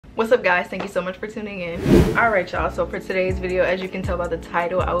What's up guys, thank you so much for tuning in. All right y'all, so for today's video, as you can tell by the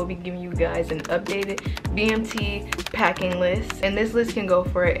title, I will be giving you guys an updated BMT packing list, and this list can go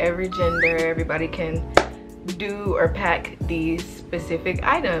for every gender. Everybody can do or pack these specific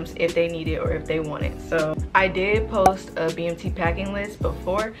items if they need it or if they want it. So I did post a BMT packing list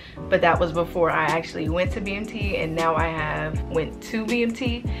before, but that was before I actually went to BMT, and now I have went to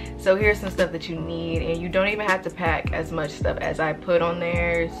BMT. So here's some stuff that you need, and you don't even have to pack as much stuff as I put on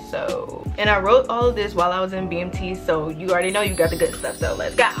there. So, and I wrote all of this while I was in BMT, so you already know you got the good stuff, so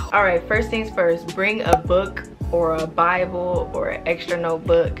let's go. All right, first things first, bring a book or a Bible or an extra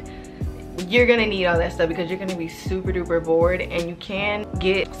notebook. You're gonna need all that stuff because you're gonna be super duper bored, and you can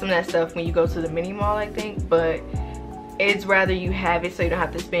get some of that stuff when you go to the mini mall, I think, but it's rather you have it so you don't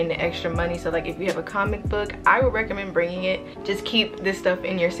have to spend the extra money. So like if you have a comic book, I would recommend bringing it. Just keep this stuff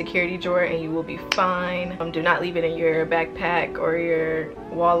in your security drawer and you will be fine. Do not leave it in your backpack or your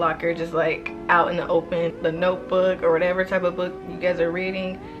wall locker, just like out in the open. The notebook or whatever type of book you guys are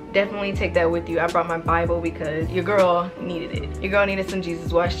reading, definitely take that with you. I brought my Bible because your girl needed it. Your girl needed some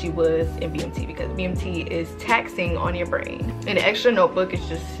Jesus while she was in BMT, because BMT is taxing on your brain. And the extra notebook is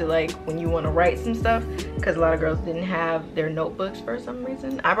just to like when you want to write some stuff, because a lot of girls didn't have their notebooks for some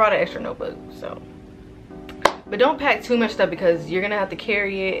reason. I brought an extra notebook, so. But don't pack too much stuff because you're gonna have to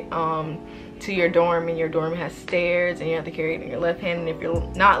carry it to your dorm, and your dorm has stairs and you have to carry it in your left hand, and if you're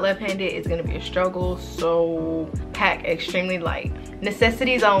not left-handed it's gonna be a struggle. So pack extremely light.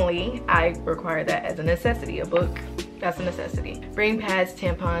 Necessities only, I require that as a necessity. A book, that's a necessity. Bring pads,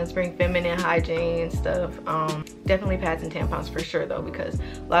 tampons, bring feminine hygiene stuff. Definitely pads and tampons for sure though, because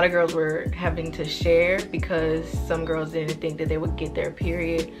a lot of girls were having to share because some girls didn't think that they would get their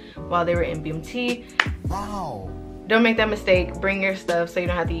period while they were in BMT. Wow. Don't make that mistake. Bring your stuff so you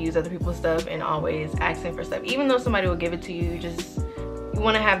don't have to use other people's stuff and always asking for stuff. Even though somebody will give it to you, you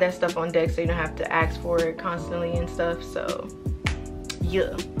want to have that stuff on deck so you don't have to ask for it constantly and stuff. So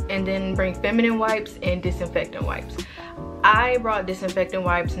yeah. And then bring feminine wipes and disinfectant wipes. I brought disinfectant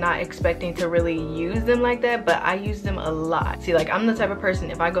wipes not expecting to really use them like that, but I use them a lot. See, like I'm the type of person,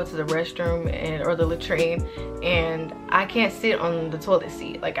 if I go to the restroom or the latrine and I can't sit on the toilet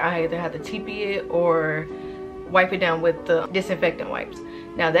seat, like I either have to TP it or wipe it down with the disinfectant wipes.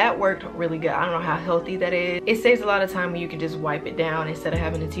 Now that worked really good. I don't know how healthy that is. It saves a lot of time when you can just wipe it down instead of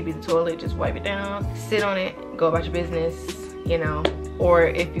having to TP the toilet. Just wipe it down, sit on it, go about your business, you know. Or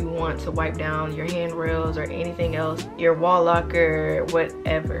if you want to wipe down your handrails or anything else, your wall locker,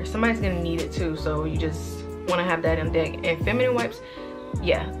 whatever, somebody's gonna need it too, so you just want to have that on deck. And feminine wipes,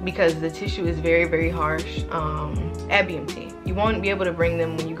 yeah, because the tissue is very, very harsh at BMT. You won't be able to bring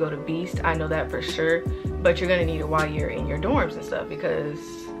them when you go to Beast, I know that for sure, but you're gonna need it while you're in your dorms and stuff because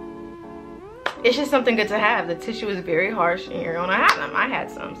it's just something good to have. The tissue is very harsh and you're gonna have them. I had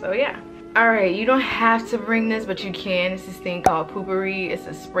some, so yeah. All right, you don't have to bring this, but you can. It's this thing called Poopery. It's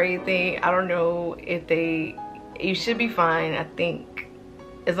a spray thing. I don't know if you should be fine, I think,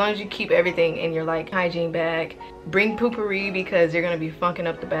 as long as you keep everything in your like hygiene bag. Bring Poopery because you're gonna be funking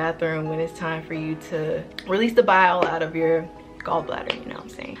up the bathroom when it's time for you to release the bile out of your gallbladder, you know what I'm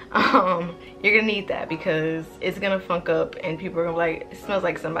saying. You're gonna need that because it's gonna funk up and people are gonna be like, it smells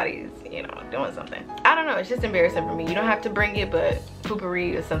like somebody's, you know, doing something. I don't know, it's just embarrassing for me. You don't have to bring it, but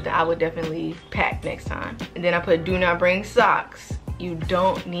Poopery is something I would definitely pack next time. And then I put do not bring socks. You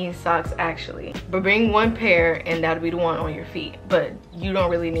don't need socks actually, but bring one pair and that'll be the one on your feet. But you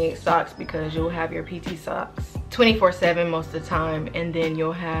don't really need socks because you'll have your PT socks 24/7 most of the time, and then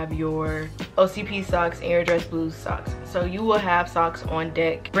you'll have your OCP socks and your dress blues socks. So you will have socks on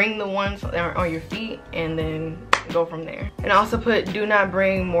deck. Bring the ones that are on your feet and then go from there. And also put do not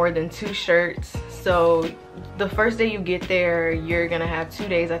bring more than 2 shirts. So the first day you get there, you're gonna have 2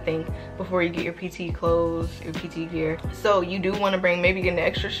 days, I think, before you get your PT clothes, your PT gear. So you do want to bring maybe get an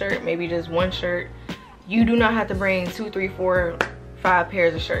extra shirt, maybe just 1 shirt. You do not have to bring 2, 3, 4, 5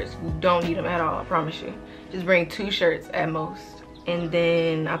 pairs of shirts. You don't need them at all, I promise you. Just bring 2 shirts at most. And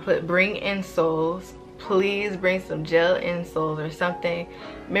then I put bring insoles. Please bring some gel insoles or something,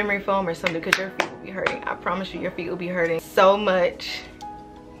 memory foam or something, because your feet will be hurting. I promise you, your feet will be hurting so much.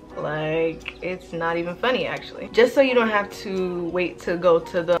 Like, it's not even funny actually. Just so you don't have to wait to go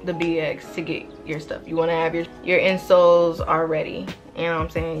to the BX to get your stuff. You want to have your insoles already. You know what I'm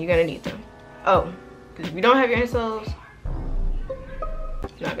saying? You're gonna need them. Oh, because if you don't have your insoles, I'm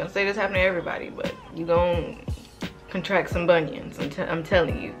not gonna say this happened to everybody, but you gonna contract some bunions. I'm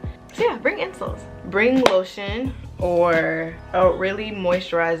telling you. So yeah, bring insoles. Bring lotion or a really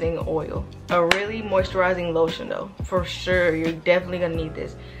moisturizing oil. A really moisturizing lotion though, for sure. You're definitely gonna need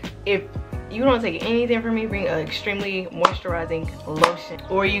this. If you don't take anything from me, bring an extremely moisturizing lotion.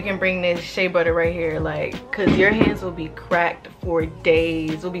 Or you can bring this shea butter right here, like, cause your hands will be cracked for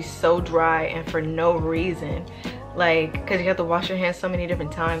days. It'll be so dry and for no reason. Like, cause you have to wash your hands so many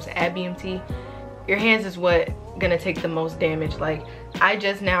different times at BMT. Your hands is what gonna take the most damage. Like, I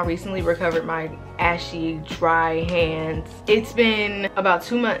just now recently recovered my ashy, dry hands. It's been about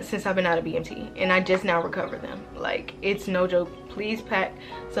 2 months since I've been out of BMT, and I just now recovered them. Like, it's no joke. Please pack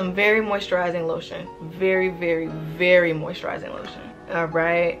some very moisturizing lotion. Very, very, very moisturizing lotion. All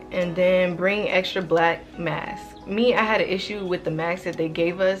right, and then bring extra black masks. Me, I had an issue with the masks that they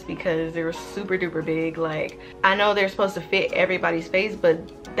gave us because they were super duper big. Like, I know they're supposed to fit everybody's face, but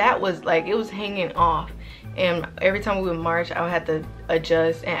that was like, it was hanging off. And every time we would march, I would have to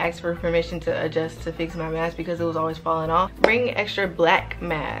adjust and ask for permission to adjust to fix my mask because it was always falling off. Bring extra black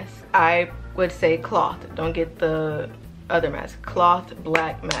masks. I would say cloth. Don't get the other mask. Cloth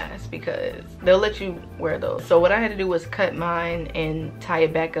black mask, because they'll let you wear those. So what I had to do was cut mine and tie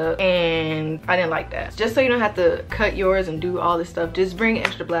it back up, and I didn't like that. Just so you don't have to cut yours and do all this stuff, just bring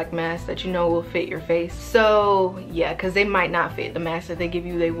extra black masks that you know will fit your face. So yeah, because they might not fit. The masks that they give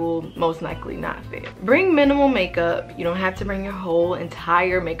you, they will most likely not fit. Bring minimal makeup. You don't have to bring your whole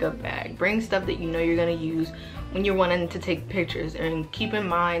entire makeup bag. Bring stuff that you know you're gonna use when you're wanting to take pictures, and keep in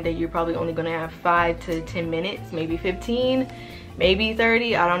mind that you're probably only gonna have 5 to 10 minutes, maybe 15, maybe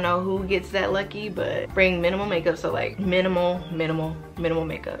 30. I don't know who gets that lucky, but bring minimal makeup. So like minimal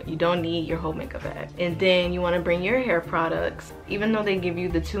makeup. You don't need your whole makeup bag. And then you want to bring your hair products. Even though they give you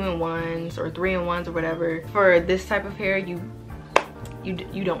the 2-in-1s or 3-in-1s or whatever, for this type of hair, you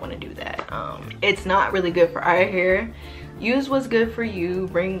don't want to do that. It's not really good for our hair. Use what's good for you.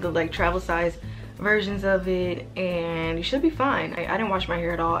 Bring the like travel size versions of it, and you should be fine. I didn't wash my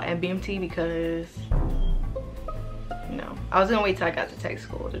hair at all at BMT because no, I was gonna wait till I got to tech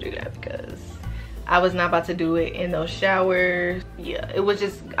school to do that, because I was not about to do it in those showers. Yeah, it was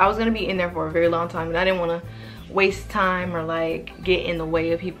just, I was gonna be in there for a very long time, and I didn't want to waste time or like get in the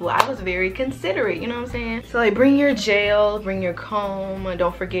way of people. I was very considerate, you know what I'm saying? So like, bring your gel, bring your comb, and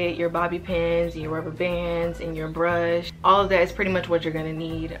don't forget your bobby pins, your rubber bands, and your brush. All of that is pretty much what you're gonna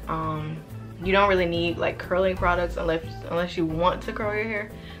need. You don't really need like curling products unless you want to curl your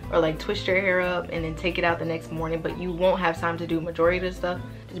hair or like twist your hair up and then take it out the next morning, but you won't have time to do majority of the stuff.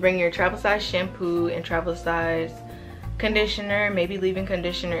 Just bring your travel size shampoo and travel size conditioner, maybe leave-in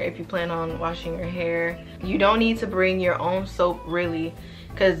conditioner if you plan on washing your hair. You don't need to bring your own soap really,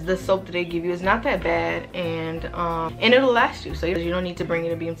 because the soap that they give you is not that bad, and it'll last you. So you don't need to bring it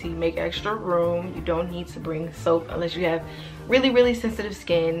to BMT. Make extra room. You don't need to bring soap unless you have really sensitive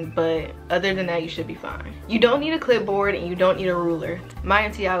skin, but other than that, you should be fine. You don't need a clipboard, and you don't need a ruler. My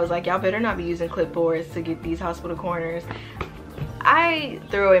MTI was like, y'all better not be using clipboards to get these hospital corners. I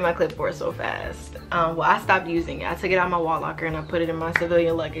threw away my clipboard so fast. Well, I stopped using it. I took it out of my wall locker and I put it in my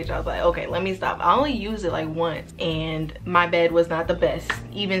civilian luggage. I was like, okay, let me stop. I only used it like once, and my bed was not the best,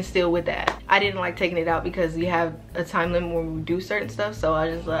 even still with that. I didn't like taking it out because you have a time limit when we do certain stuff, so I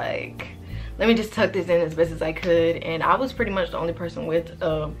was like, let me just tuck this in as best as I could, and I was pretty much the only person with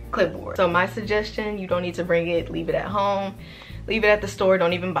a clipboard. So my suggestion, you don't need to bring it. Leave it at home. Leave it at the store.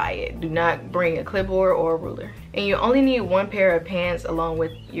 Don't even buy it. Do not bring a clipboard or a ruler. And you only need 1 pair of pants along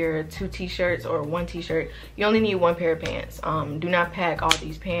with your 2 t-shirts or 1 t-shirt. You only need 1 pair of pants. Do not pack all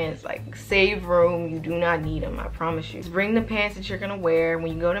these pants. Like, save room. You do not need them, I promise you. Just bring the pants that you're gonna wear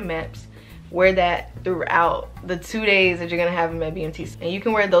when you go to MEPS. Wear that throughout the 2 days that you're gonna have them at BMT. And you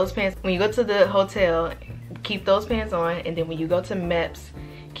can wear those pants when you go to the hotel. Keep those pants on, and then when you go to MEPS,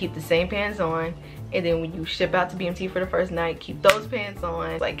 keep the same pants on. And then when you ship out to BMT for the first night, keep those pants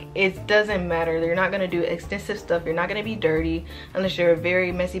on. Like, it doesn't matter. They're not gonna do extensive stuff. You're not gonna be dirty unless you're a very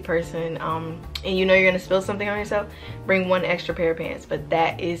messy person, and you know you're gonna spill something on yourself. Bring 1 extra pair of pants, but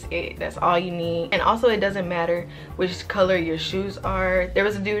that is it. That's all you need. And also, it doesn't matter which color your shoes are. There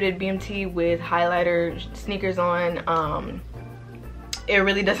was a dude at BMT with highlighter sneakers on. It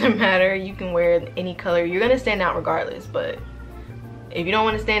really doesn't matter. You can wear any color. You're gonna stand out regardless, but if you don't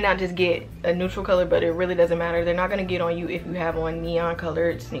want to stand out, just get a neutral color, but it really doesn't matter. They're not going to get on you if you have on neon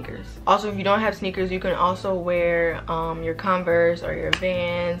colored sneakers. Also, if you don't have sneakers, you can also wear your Converse or your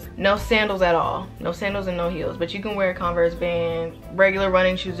Vans. No sandals at all. No sandals and no heels, but you can wear Converse, Vans, regular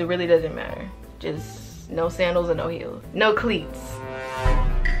running shoes. It really doesn't matter. Just no sandals and no heels. No cleats.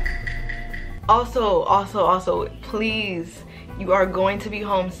 Also, please, you are going to be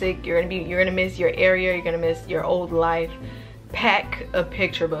homesick. You're gonna miss your area. You're gonna miss your old life. Pack a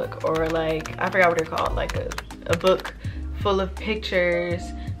picture book, or like, I forgot what they're called, like a book full of pictures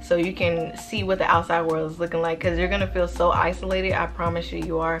so you can see what the outside world is looking like, because you're gonna feel so isolated. I promise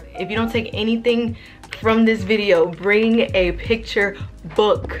you are. If you don't take anything from this video, bring a picture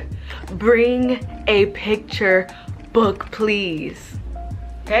book. Bring a picture book, please.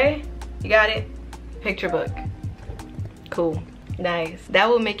 Okay, you got it? Picture book. Cool. Nice. That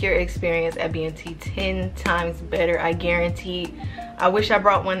will make your experience at BMT 10 times better, I guarantee. I wish I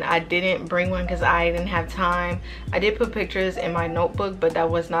brought one. I didn't bring one because I didn't have time. I did put pictures in my notebook, but that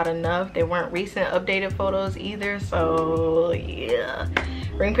was not enough. They weren't recent updated photos either, so yeah.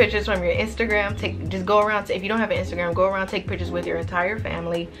 Bring pictures from your Instagram. Just go around, if you don't have an Instagram, go around, take pictures with your entire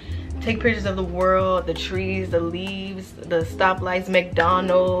family. Take pictures of the world, the trees, the leaves, the stoplights,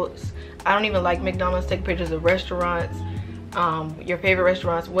 McDonald's. I don't even like McDonald's. Take pictures of restaurants. Your favorite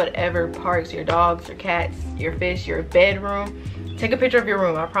restaurants, whatever, parks, your dogs, your cats, your fish, your bedroom. Take a picture of your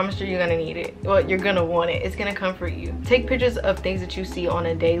room. I promise you, you're gonna need it. Well, you're gonna want it. It's gonna comfort you. Take pictures of things that you see on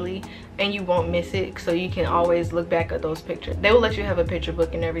a daily and you won't miss it, so you can always look back at those pictures. They will let you have a picture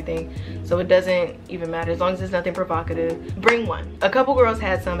book and everything, so it doesn't even matter as long as it's nothing provocative. Bring one. A couple girls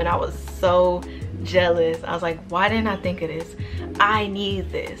had some and I was so jealous. I was like, why didn't I think of this? I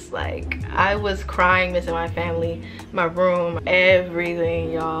need this. Like, I was crying, missing my family, my room,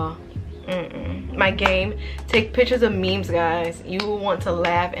 everything, y'all. My game. Take pictures of memes, guys. You will want to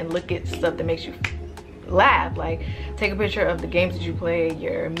laugh and look at stuff that makes you laugh. Like, take a picture of the games that you play,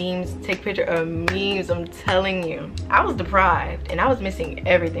 your memes. Take a picture of memes. I'm telling you, I was deprived and I was missing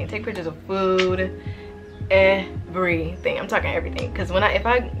everything. Take pictures of food, everything. I'm talking everything, because if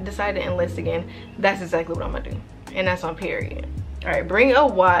I decide to enlist again, that's exactly what I'm gonna do, and that's on period. All right, bring a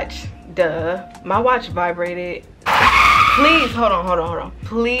watch. Duh, my watch vibrated. Please, hold on.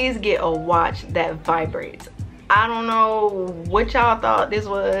 Please get a watch that vibrates. I don't know what y'all thought this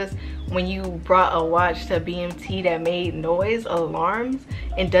was when you brought a watch to BMT that made noise, alarms,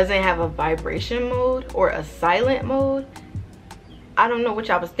 and doesn't have a vibration mode or a silent mode. I don't know what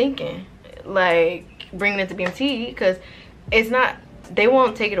y'all was thinking, like bringing it to BMT, because it's not, they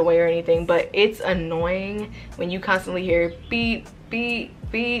won't take it away or anything, but it's annoying when you constantly hear beep, beep,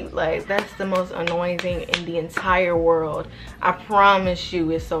 beep. Like, that's the most annoying thing in the entire world. I promise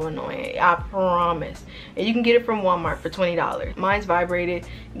you, it's so annoying. I promise. And you can get it from Walmart for $20. Mine's vibrated.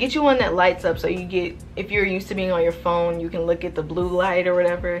 Get you one that lights up, so you get, if you're used to being on your phone, you can look at the blue light or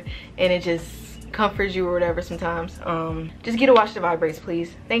whatever, and it just comforts you or whatever sometimes. Just get a watch that vibrates,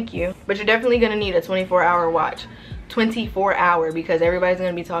 please. Thank you. But you're definitely gonna need a 24-hour watch. 24-hour, because everybody's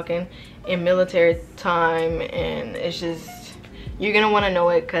gonna be talking in military time, and it's just, you're gonna want to know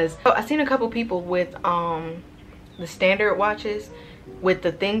it. Because I've seen a couple people with the standard watches with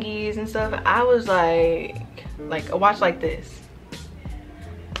the thingies and stuff. I was like a watch like this,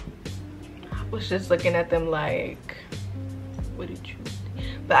 I was just looking at them like, what did you think?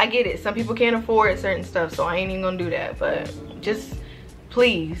 But I get it, some people can't afford certain stuff, so I ain't even gonna do that. But just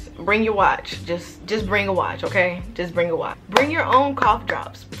please bring your watch. Just bring a watch, okay? Just bring a watch. Bring your own cough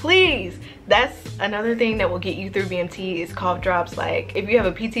drops, please. That's another thing that will get you through BMT, is cough drops. Like, if you have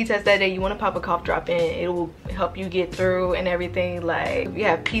a PT test that day, you want to pop a cough drop in, it will help you get through and everything. Like, if you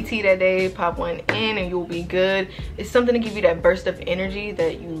have PT that day, pop one in and you'll be good. It's something to give you that burst of energy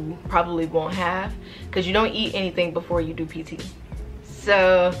that you probably won't have, because you don't eat anything before you do PT.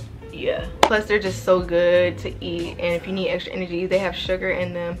 So yeah, plus they're just so good to eat, and if you need extra energy, they have sugar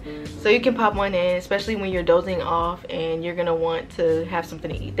in them, so you can pop one in, especially when you're dozing off and you're gonna want to have something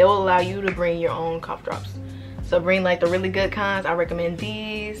to eat. They will allow you to bring your own cough drops, so bring like the really good kinds. I recommend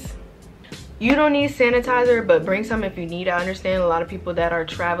these. You don't need sanitizer, but bring some if you need. I understand a lot of people that are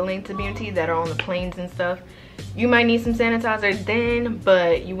traveling to BMT, that are on the planes and stuff, you might need some sanitizer then,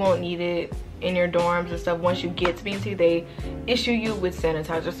 but you won't need it in your dorms and stuff. Once you get to BMT, they issue you with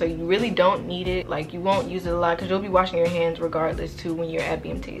sanitizer, so you really don't need it. Like, you won't use it a lot because you'll be washing your hands regardless too when you're at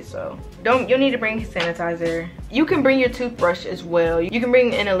BMT, so you'll need to bring sanitizer. You can bring your toothbrush as well. You can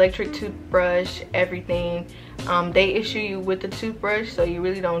bring an electric toothbrush, everything. They issue you with the toothbrush, so you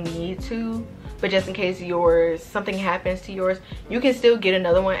really don't need to, but just in case something happens to yours, you can still get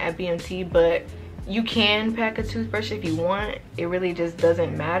another one at BMT. But you can pack a toothbrush if you want. It really just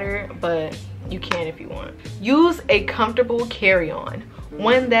doesn't matter, but you can if you want. Use a comfortable carry-on,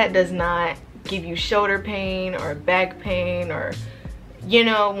 one that does not give you shoulder pain or back pain, or, you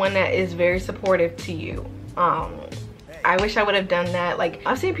know, one that is very supportive to you. I wish I would have done that. Like,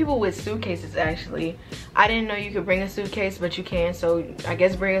 I've seen people with suitcases actually. I didn't know you could bring a suitcase, but you can, so I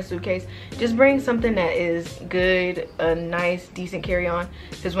guess bring a suitcase. Just bring something that is good, a nice, decent carry-on.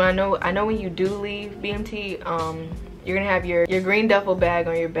 Because when I know when you do leave BMT, you're gonna have your green duffel bag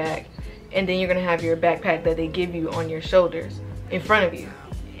on your back, and then you're gonna have your backpack that they give you on your shoulders in front of you,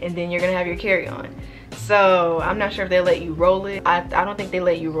 and then you're gonna have your carry-on. So I'm not sure if they let you roll it. I don't think they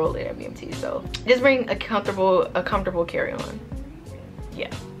let you roll it at BMT. So just bring a comfortable carry-on. Yeah,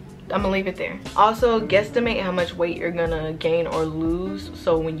 I'm gonna leave it there. Also, guesstimate how much weight you're gonna gain or lose.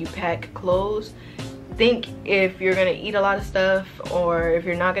 So when you pack clothes, think if you're gonna eat a lot of stuff, or if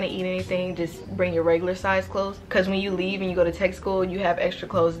you're not gonna eat anything, just bring your regular size clothes, because when you leave and you go to tech school, you have extra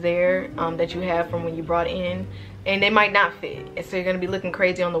clothes there that you have from when you brought in, and they might not fit, and so you're gonna be looking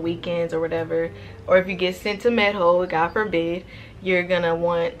crazy on the weekends or whatever. Or if you get sent to med hold, God forbid, you're gonna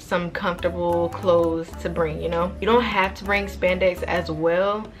want some comfortable clothes to bring, you know. You don't have to bring spandex as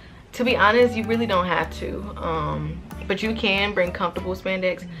well. To be honest, you really don't have to, but you can bring comfortable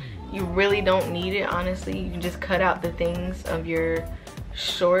spandex. You really don't need it, honestly. You can just cut out the things of your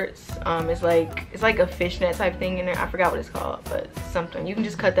shorts. It's like a fishnet type thing in there. I forgot what it's called, but something. You can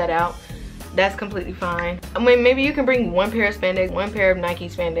just cut that out. That's completely fine. I mean, maybe you can bring one pair of spandex, one pair of Nike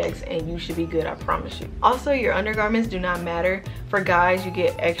spandex, and you should be good, I promise you. Also, your undergarments do not matter. For guys, you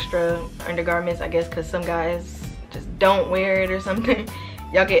get extra undergarments, I guess, because some guys just don't wear it or something.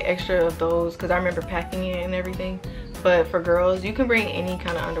 Y'all get extra of those, because I remember packing it and everything. But for girls, you can bring any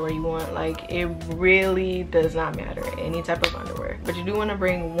kind of underwear you want. Like, it really does not matter, any type of underwear. But you do want to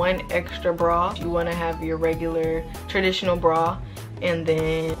bring one extra bra. You want to have your regular traditional bra, and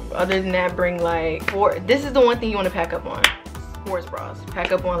then other than that, bring like four. This is the one thing you want to pack up on: sports bras.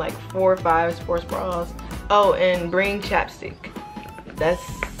 Pack up on like 4 or 5 sports bras. Oh, and bring chapstick. That's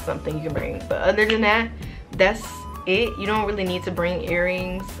something you can bring. But other than that, that's it. You don't really need to bring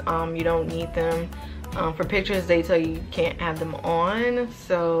earrings. You don't need them. For pictures, they tell you can't have them on,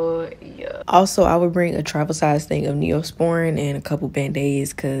 so yeah. Also, I would bring a travel size thing of Neosporin and a couple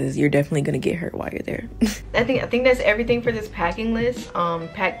band-aids, because you're definitely gonna get hurt while you're there. I think that's everything for this packing list.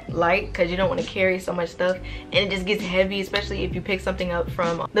 Pack light, because you don't want to carry so much stuff and it just gets heavy, especially if you pick something up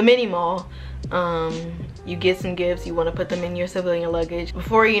from the mini mall. You get some gifts, you want to put them in your civilian luggage.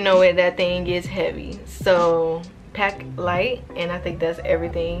 Before you know it, that thing gets heavy. So pack light, and I think that's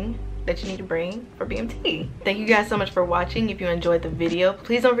everything that you need to bring for BMT. Thank you guys so much for watching. If you enjoyed the video,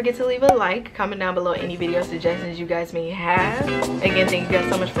 please don't forget to leave a like, comment down below any video suggestions you guys may have. Again, thank you guys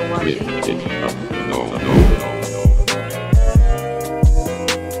so much for watching.